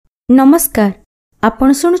नमस्कार,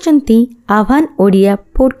 आपण शुणुचंती आह्वान ओडिया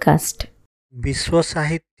पॉडकास्ट। विश्व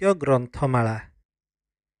साहित्य ग्रंथमाला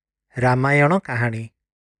रामायण कहानी।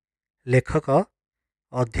 लेखक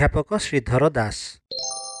अध्यापक श्रीधर दास।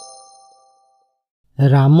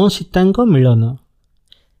 राम सीताଙ୍କ मिलन।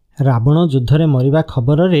 रावण युद्धरे मरिबा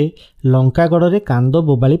खबରରେ लंकागड़े कांद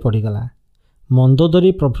बोबाली पड़गला।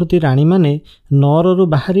 मंदोदरी प्रभृति राणी माने नररू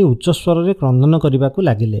बाहरी उच्च स्वर क्रंदन करने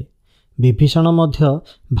लगिले। विभीषण मध्य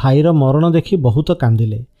भाईर मरण देखि बहुत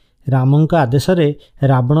कांदिले। रामंक आदेश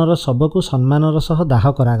रावणर शबकु सम्मानर सह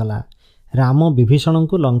दाह करागला। राम विभीषण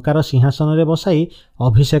को लंकार सिंहासन रे बसाई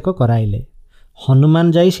अभिषेक कराइले।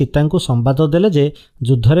 हनुमान जाई सीता को संवाद देले जे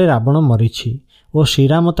युद्धरे रावण मरीछि और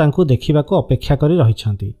श्रीराम तांकु देखिबाको अपेक्षा करी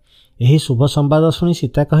रहिछंती। एही शुभ संवाद सुनी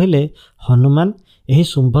सीता कहिले, हनुमान, एही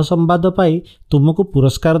शुभ संवाद पाई तुमको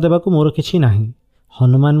पुरस्कार देबाको मोर किछि नाही।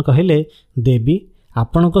 हनुमान कहिले, देवी,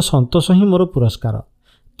 आपणक संतोष ही मोर पुरस्कार।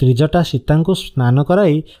 त्रिजटा सीता को स्नान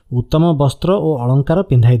कराई उत्तम वस्त्र और अलंकार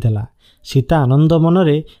पिंधाई देला। सीता आनंद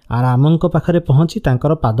मनरे रामंक पाखरे पहुँची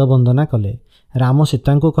तांकर पाद वंदना कले। राम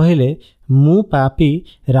सीता को कहिले, मु पापी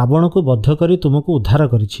रावण को बद्ध करी तुमको उद्धार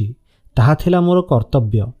करिछि, ताहा थिला मोर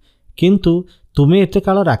कर्तव्य। किंतु तुमे एते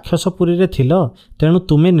काल राक्षसपुरी रे थिल, तेणु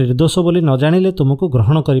तुमे निर्दोष बोली न जानिले तुमको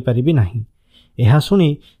ग्रहण करि परिबि नाही। एहा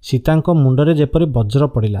सुनी सीतांक मुंडरे जेपरि वज्र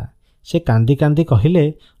पड़िला। से कांदी कांदी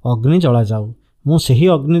कहिले, अग्नि जला जाऊ, मु सेही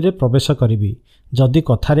अग्नि रे प्रवेश करिबि। जदि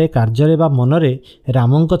कथारे कार्ୟରେ बा मनरे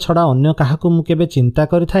रामंक छड़ा अन्य काहाकु मु केबे चिंता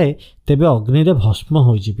करिथाए, तेबे अग्नि रे भस्म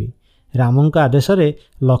होइजिबि। रामंक आदेश रे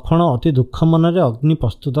लक्ष्मण अति दुख मनरे अग्नि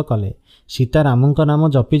प्रस्तुत कले। सीता रामंक नाम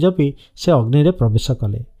जपि जपि से अग्नि रे प्रवेश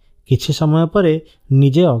कले। किछि समय परे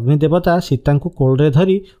निजे अग्निदेवता सीता को कोଳରେ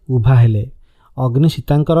धरी उभा हेले। अग्नि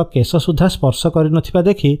सीतांकर केश सुधा स्पर्श कर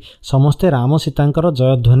देखि समस्ते राम सीतांकर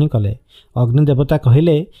जयध्वनि कले। अग्निदेवता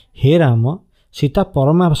कहिले, हे राम, सीता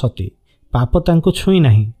परमा सती, पाप तांकु छुई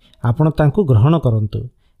नाही, आपण तांकु ग्रहण करंतु।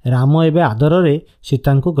 राम एबे आदर रे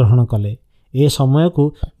सीतांकु ग्रहण कले। ए समय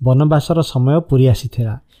को वनवासर समय पूरी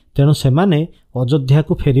आसीथिला, तेणु सेमाने अयोध्या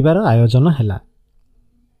को फेरिबार आयोजन हैला।